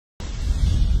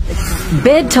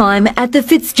Bedtime at the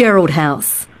Fitzgerald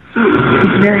house.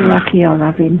 He's very lucky, I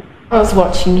love him. I was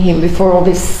watching him before all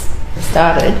this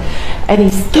started, and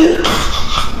he's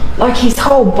like his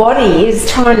whole body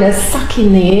is trying to suck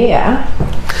in the air.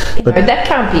 That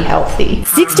can't be healthy.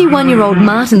 61-year-old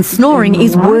Martin's snoring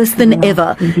is worse than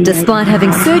ever, despite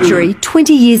having surgery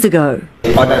 20 years ago.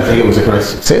 I don't think it was a great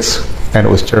success, and it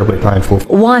was terribly painful.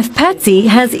 Wife Patsy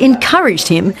has encouraged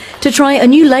him to try a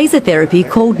new laser therapy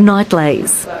called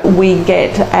NightLase. We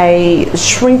get a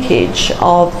shrinkage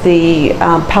of the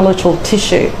palatal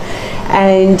tissue,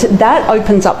 and that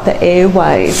opens up the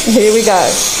airways. Here we go.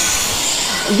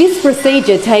 This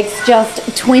procedure takes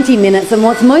just 20 minutes, and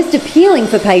what's most appealing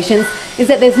for patients is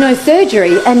that there's no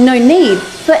surgery and no need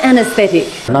for anaesthetic.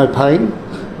 No pain,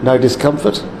 no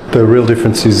discomfort. The real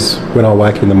difference is when I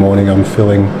wake in the morning, I'm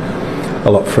feeling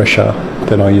a lot fresher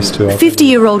than I used to.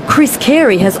 50-year-old Chris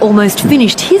Carey has almost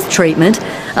finished his treatment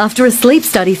after a sleep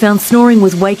study found snoring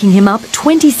was waking him up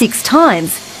 26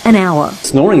 times an hour.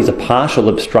 Snoring is a partial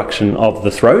obstruction of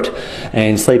the throat,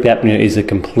 and sleep apnea is a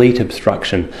complete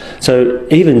obstruction. So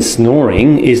even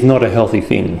snoring is not a healthy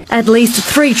thing. At least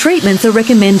 3 treatments are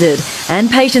recommended, and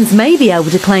patients may be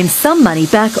able to claim some money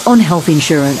back on health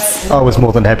insurance. I was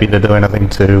more than happy to do anything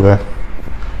to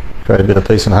create a bit of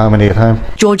peace and harmony at home.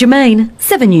 Georgia Main,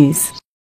 7 News.